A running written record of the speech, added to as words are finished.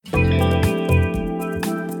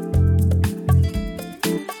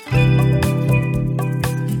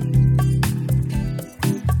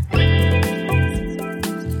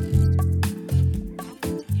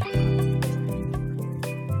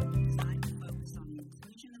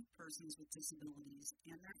persons with disabilities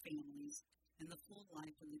and their families in the full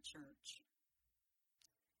life of the church.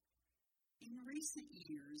 In recent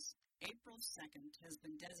years, April 2nd has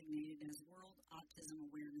been designated as World Autism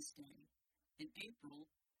Awareness Day, and April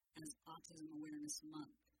as Autism Awareness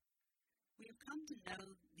Month. We have come to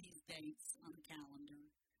know these dates on the calendar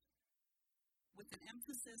with an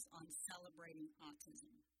emphasis on celebrating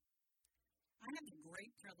autism. I have the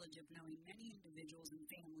great privilege of knowing many individuals and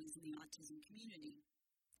families in the autism community.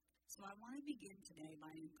 So I want to begin today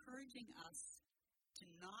by encouraging us to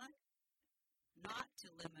not to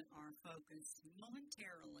limit our focus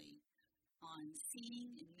momentarily on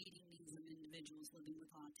seeing and meeting these individuals living with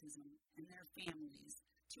autism and their families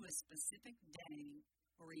to a specific day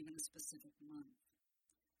or even a specific month.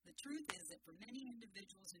 The truth is that for many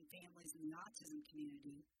individuals and families in the autism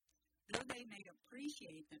community, though they may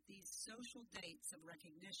appreciate that these social dates of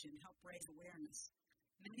recognition help raise awareness,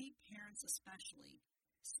 many parents especially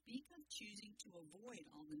speak of choosing to avoid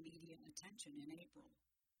all the media attention in April.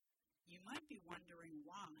 You might be wondering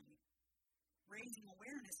why. Raising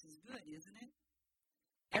awareness is good, isn't it?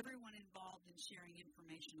 Everyone involved in sharing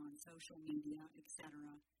information on social media, etc.,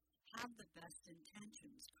 have the best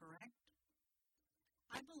intentions, correct?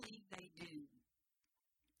 I believe they do.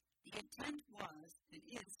 The intent was and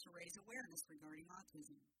is to raise awareness regarding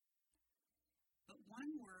autism. But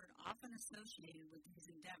one word often associated with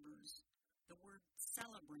these endeavors, the word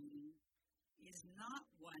celebrating, is not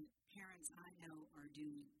what parents I know are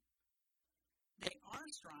doing. They are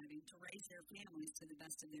striving to raise their families to the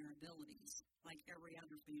best of their abilities, like every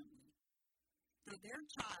other family. Though their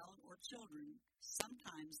child or children,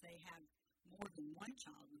 sometimes they have more than one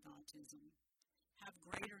child with autism, have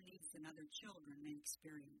greater needs than other children may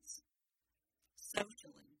experience.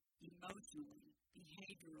 Socially, emotionally,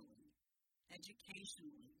 behaviorally,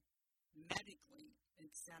 educationally, medically,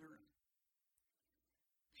 etc.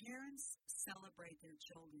 Parents celebrate their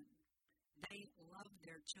children. They love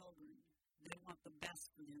their children. They want the best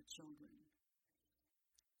for their children.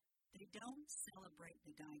 They don't celebrate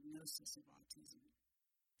the diagnosis of autism.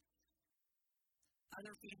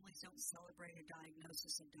 Other families don't celebrate a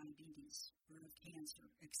diagnosis of diabetes or of cancer,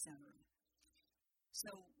 etc. So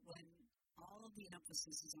when all of the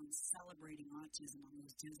emphasis is on celebrating autism on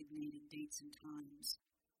those designated dates and times,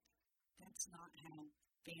 that's not how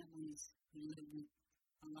families who live with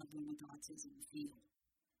a loved one with autism feel.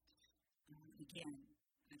 Again,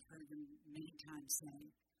 I've heard them many times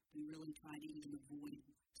say, we really try to even avoid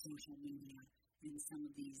social media in some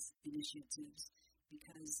of these initiatives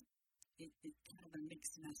because it's kind of a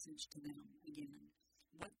mixed message to them. Again,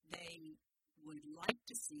 what they would like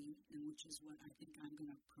to see, and which is what I think I'm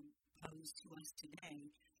going to propose to us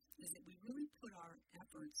today, is that we really put our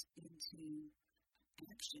efforts into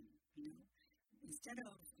action, instead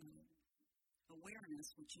of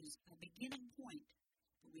awareness, which is a beginning point,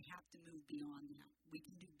 but we have to move beyond that. We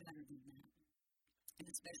can do better than that. And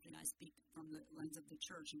especially I speak from the lens of the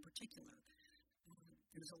church in particular.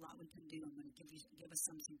 There's a lot we can do. I'm going to give us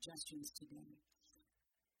some suggestions today.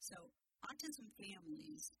 So autism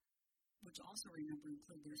families, which also remember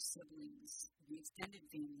include their siblings, the extended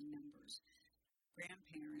family members,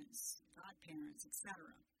 grandparents, godparents, etc.,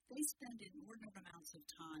 they spend inordinate amounts of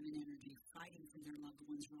time and energy fighting for their loved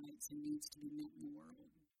ones' rights and needs to be met in the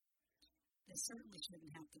world. They certainly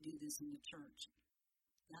shouldn't have to do this in the church.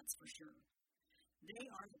 That's for sure. They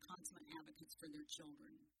are the consummate advocates for their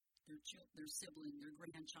children, their sibling, their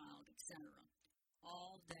grandchild, etc.,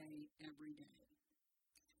 all day, every day.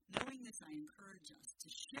 Knowing this, I encourage us to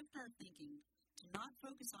shift our thinking to not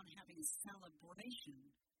focus on having a celebration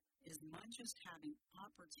as much as having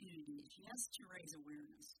opportunities, yes, to raise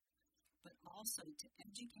awareness, but also to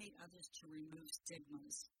educate others to remove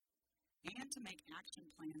stigmas and to make action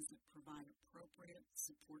plans that provide appropriate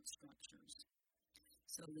support structures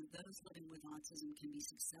so that those living with autism can be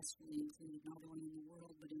successfully included not only in the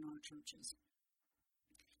world but in our churches.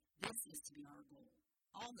 This is to be our goal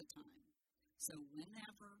all the time. So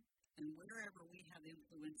whenever and wherever we have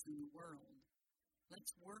influence in the world,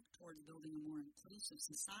 let's work towards building a more inclusive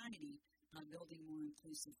society by building more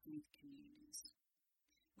inclusive faith communities.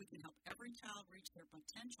 We can help every child reach their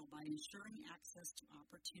potential by ensuring access to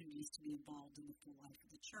opportunities to be involved in the full life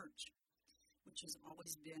of the church, which has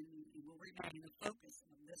always been and will remain the focus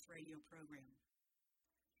of this radio program.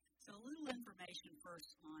 So a little information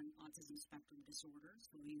first on autism spectrum disorder,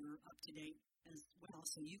 so you're up to date as well,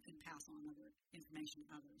 so you can pass on other information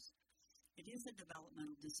to others. It is a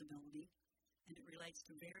developmental disability, and it relates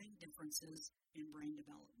to varying differences in brain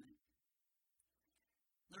development.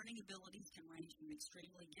 Learning abilities can range from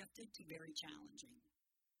extremely gifted to very challenging.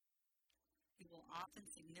 It will often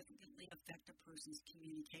significantly affect a person's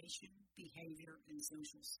communication, behavior, and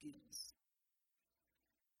social skills.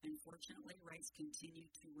 Unfortunately, rates continue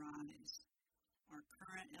to rise. Our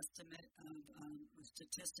current estimate of a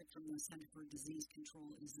statistic from the Center for Disease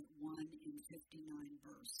Control is that 1 in 59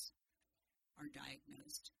 births are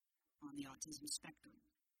diagnosed on the autism spectrum.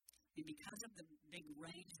 And because of the big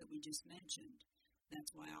range that we just mentioned,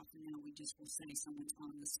 that's why often now we just will say someone's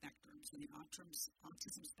on the spectrum. So the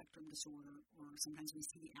autism spectrum disorder, or sometimes we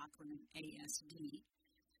see the acronym ASD,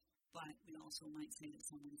 but we also might say that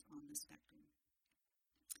someone's on the spectrum.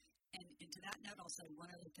 And to that note, I'll say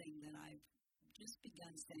one other thing that I've just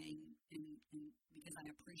begun saying, and because I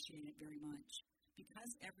appreciate it very much.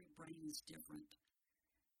 Because every brain is different,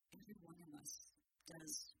 every one of us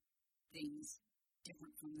does things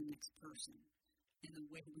different from the next person in the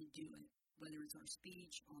way we do it, whether it's our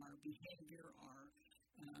speech, our behavior, our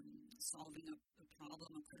solving a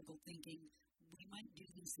problem, or critical thinking. We might do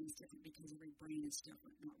these things different because every brain is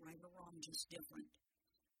different, not right or wrong, just different.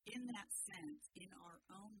 In that sense, in our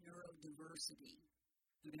own neurodiversity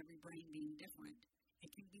of every brain being different, it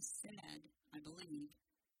can be said, I believe,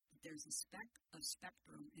 that there's a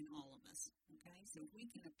spectrum in all of us, okay? So if we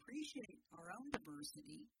can appreciate our own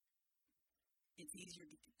diversity, it's easier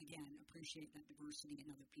to, again, appreciate that diversity in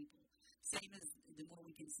other people. Same as the more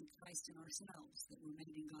we can see Christ in ourselves, that we're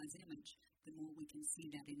made in God's image, the more we can see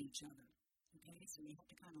that in each other, okay? So we have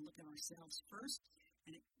to kind of look at ourselves first,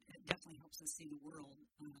 and it definitely helps us see the world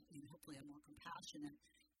in hopefully a more compassionate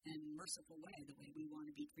and merciful way, the way we want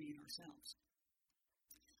to be treated ourselves.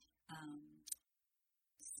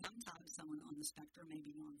 Sometimes someone on the spectrum may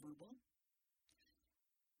be nonverbal.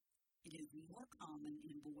 It is more common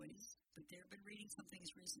in boys, but there have been reading some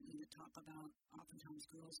things recently that talk about oftentimes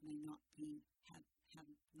girls may not have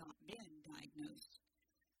not been diagnosed,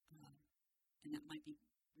 and that might be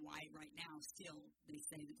why right now still they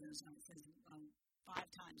say that there's 5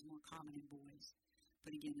 times more common in boys.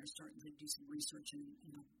 But again, they're starting to do some research and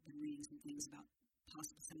been reading some things about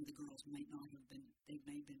possibly some of the girls may not have been, they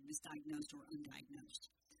may have been misdiagnosed or undiagnosed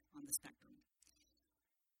on the spectrum.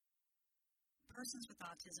 Persons with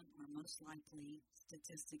autism are most likely,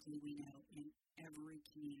 statistically we know, in every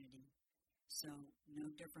community. So no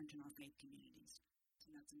different in our faith communities.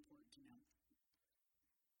 So that's important to know.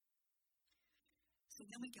 So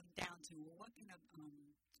then we come down to, well, what can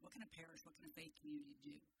a parish, what can a faith community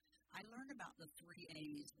do? I learned about the 3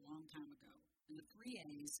 A's a long time ago. And the 3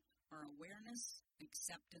 A's are awareness,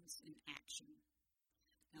 acceptance, and action.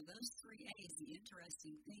 Now those 3 A's, the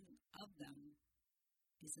interesting thing of them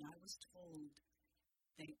is that I was told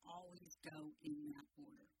they always go in that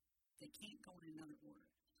order. They can't go in another order.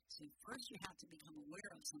 So first you have to become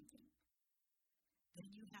aware of something. Then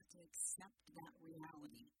you have to accept that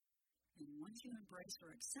reality. And once you embrace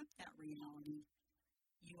or accept that reality,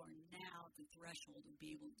 you are now at the threshold of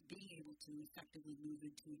being able to effectively move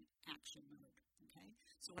into an action mode, okay?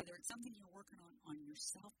 So whether it's something you're working on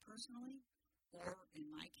yourself personally, or in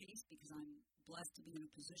my case, because I'm blessed to be in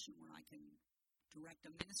a position where I can direct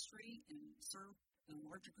a ministry and serve a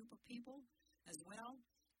larger group of people as well.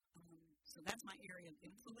 So that's my area of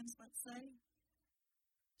influence, let's say.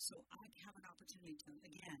 So I have an opportunity to,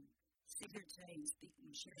 again, sit here today and speak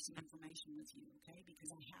and share some information with you, okay?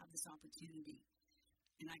 Because I have this opportunity.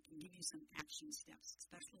 And I can give you some action steps,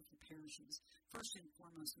 especially for parishes. First and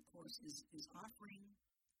foremost, of course, is offering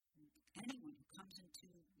anyone who comes into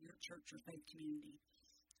your church or faith community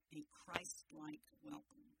a Christ-like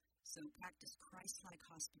welcome. So practice Christ-like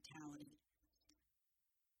hospitality.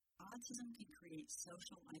 Autism can create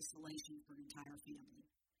social isolation for an entire family.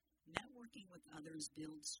 Networking with others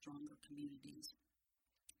builds stronger communities.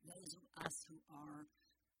 Those of us who are,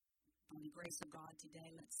 by the grace of God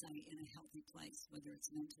today, let's say, in a healthy place, whether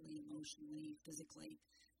it's mentally, emotionally, physically,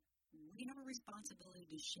 we have a responsibility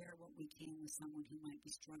to share what we can with someone who might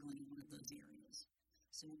be struggling in one of those areas.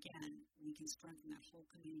 So again, we can strengthen that whole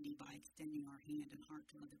community by extending our hand and heart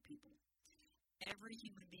to other people. Every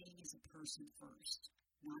human being is a person first,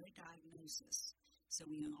 not a diagnosis. So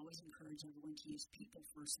we always encourage everyone to use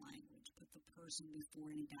people-first language, put the person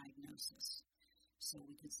before any diagnosis. So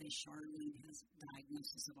we could say Charlene has a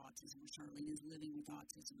diagnosis of autism, or Charlene is living with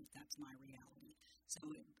autism, if that's my reality. So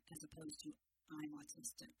as opposed to I'm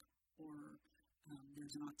autistic, or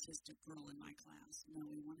there's an autistic girl in my class. No,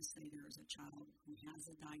 we want to say there is a child who has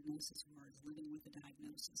a diagnosis or is living with a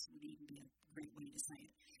diagnosis. Would even be a great way to say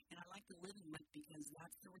it. And I like the living with because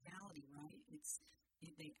that's the reality, right?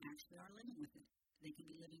 They actually are living with it. They can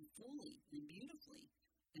be living fully and beautifully.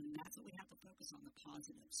 And that's what we have to focus on, the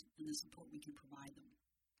positives and the support we can provide them.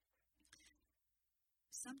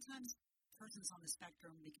 Sometimes persons on the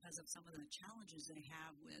spectrum, because of some of the challenges they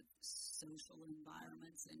have with social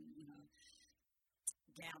environments and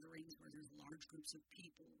gatherings where there's large groups of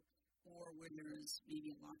people, or where there's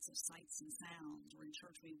maybe lots of sights and sounds, or in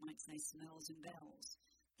church we might say smells and bells.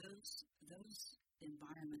 Those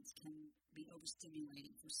environments can be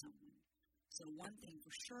overstimulating for someone. So one thing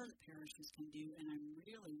for sure that parishes can do, and I'm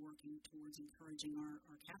really working towards encouraging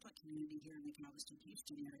our Catholic community here in the Galveston,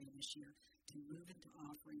 Houston area this year to move into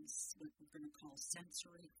offerings what we're going to call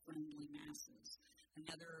sensory-friendly masses.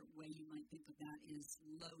 Another way you might think of that is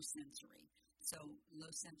low sensory. So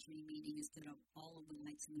low sensory meaning instead of all of the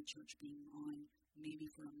lights in the church being on,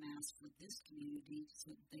 maybe for a mass for this community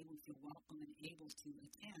so that they will feel welcome and able to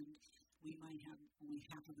attend, we might have only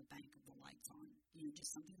half of the bank of the lights on.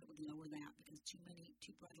 Just something that would lower that, because too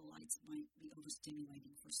bright of lights might be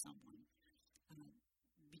overstimulating for someone.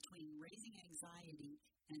 Between raising anxiety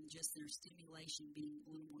and just their stimulation being a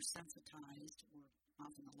little more sensitized, or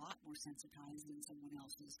often a lot more sensitized than someone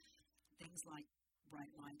else's, things like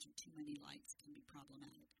bright lights or too many lights can be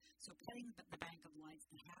problematic. So cutting the bank of lights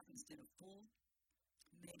to half instead of full,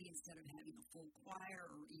 maybe instead of having a full choir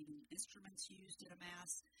or even instruments used at a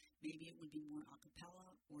mass, maybe it would be more a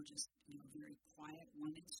cappella or just very quiet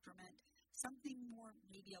one instrument, something more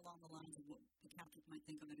maybe along the lines of what the Catholic might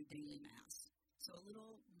think of at a daily mass. So a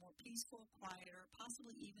little more peaceful, quieter,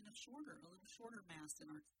 possibly even a little shorter mass than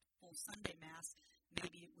our full Sunday mass.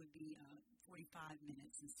 Maybe it would be 45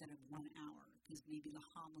 minutes instead of 1 hour, because maybe the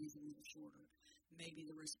homily is a little shorter. Maybe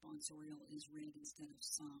the responsorial is read instead of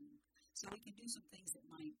sung. So we can do some things that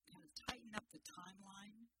might kind of tighten up the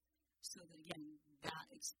timeline so that, again, that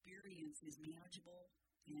experience is manageable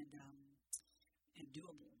and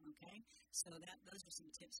doable, okay? So those are some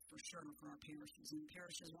tips for sure for our parishes. And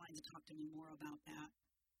parishes wanting to talk to me more about that,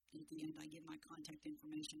 at the end I give my contact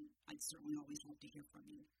information. I'd certainly always love to hear from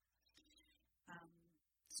you.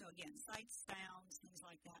 So again, sights, sounds, things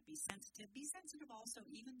like that, be sensitive. Be sensitive also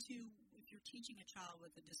even to if you're teaching a child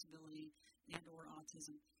with a disability and or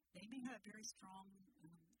autism. They may have a very strong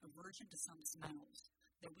aversion to some smells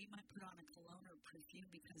that we might put on a cologne or perfume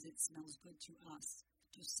because it smells good to us.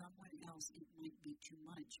 To someone else, it might be too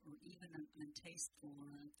much, or even untasteful,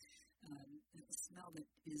 or a smell that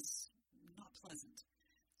is not pleasant.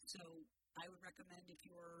 So I would recommend, if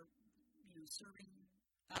you're serving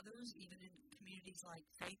others, even in communities like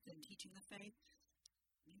faith and teaching the faith,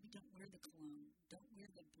 maybe don't wear the cologne, don't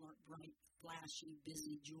wear the bright, flashy,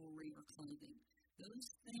 busy jewelry or clothing.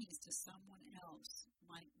 Those things to someone else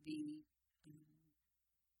might be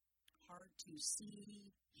hard to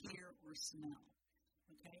see, hear, or smell.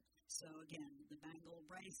 Okay? So again, the bangle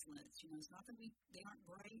bracelets, it's not that they aren't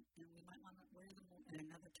great, and we might want to wear them at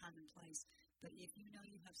another time and place, but if you know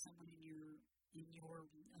you have someone in your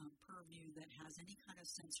purview that has any kind of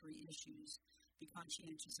sensory issues, be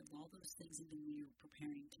conscientious of all those things even when you're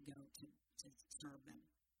preparing to go to serve them.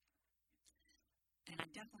 And I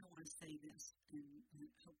definitely want to say this, and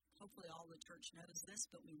hopefully all the church knows this,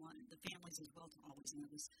 but we want the families as well to always know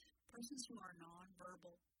this. Persons who are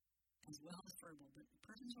nonverbal as well as verbal, but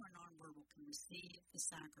persons who are nonverbal can receive the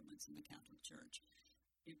sacraments in the Catholic Church.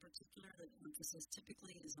 In particular, the emphasis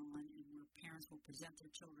typically is on, and where parents will present their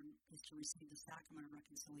children, is to receive the sacrament of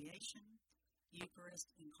reconciliation, Eucharist,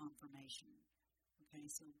 and confirmation. Okay,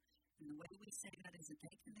 so and the way we say that is that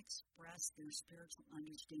they can express their spiritual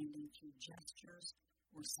understanding through gestures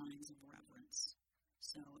or signs of reverence.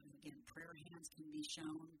 So, again, prayer hands can be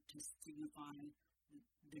shown to signify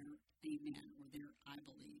their amen or their I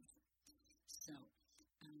believe. So,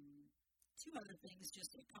 two other things,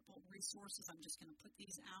 just a couple of resources. I'm just going to put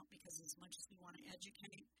these out because as much as we want to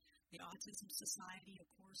educate, the Autism Society, of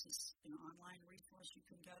course, is an online resource you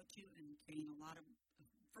can go to and gain a lot of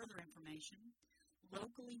further information.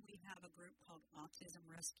 Locally, we have a group called Autism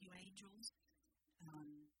Rescue Angels.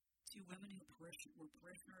 Two women who were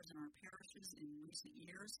parishioners in our parishes in recent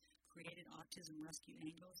years created Autism Rescue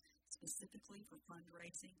Angels specifically for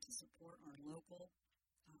fundraising to support our local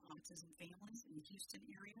autism families in the Houston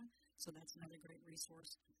area. So that's another great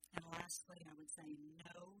resource. And lastly, I would say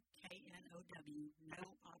KNOW,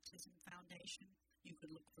 No Autism Foundation. You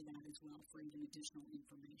could look for that as well for even additional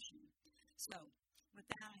information. So with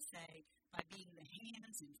that, I say, by being the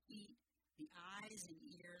hands and feet, the eyes and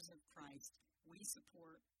ears of Christ, we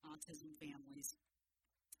support autism families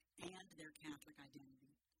and their Catholic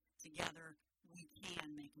identity. Together, we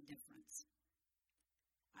can make a difference.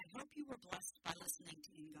 I hope you were blessed by listening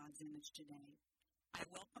to In God's Image today. I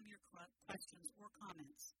welcome your questions or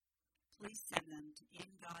comments. Please send them to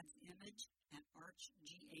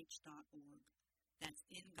ingodsimage@archgh.org. That's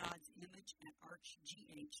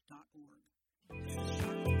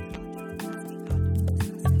ingodsimage@archgh.org.